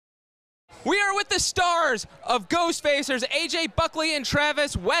We are with the stars of Ghostfacers, AJ Buckley and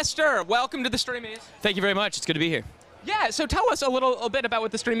Travis Wester. Welcome to the Streamys. Thank you very much. It's good to be here. Yeah, so tell us a little bit about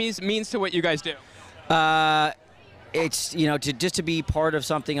what the Streamys means to what you guys do. It's just to be part of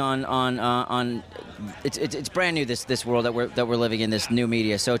something on it's brand new, this world that we're living in, this new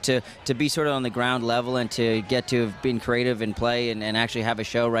media. So to be sort of on the ground level and to get to have been creative and play and actually have a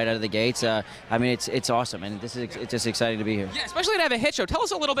show right out of the gates, I mean it's awesome, and it's just exciting to be here. Yeah, especially to have a hit show. Tell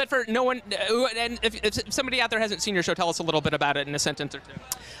us a little bit for no one, and if somebody out there hasn't seen your show, tell us a little bit about it in a sentence or two.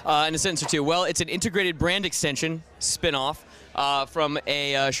 In a sentence or two. Well, it's an integrated brand extension spin-off from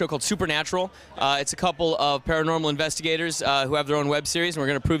a show called Supernatural. It's a couple of paranormal investigators who have their own web series, and we're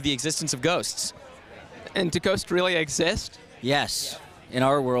going to prove the existence of ghosts. And do ghosts really exist? Yes, in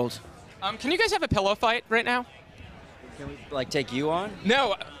our world. Can you guys have a pillow fight right now? Can we like take you on?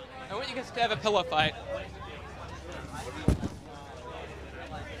 No, I want you guys to have a pillow fight.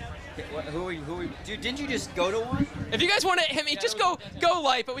 Dude, didn't you just go to one? If you guys want to hit me, just go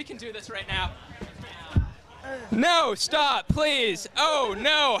light, but we can do this right now. No, stop, please. Oh,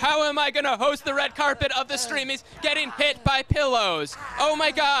 no. How am I going to host the red carpet of the Streamys getting hit by pillows? Oh,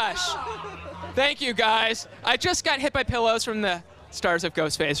 my gosh. Thank you, guys. I just got hit by pillows from the stars of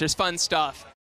Ghostfacers. Fun stuff.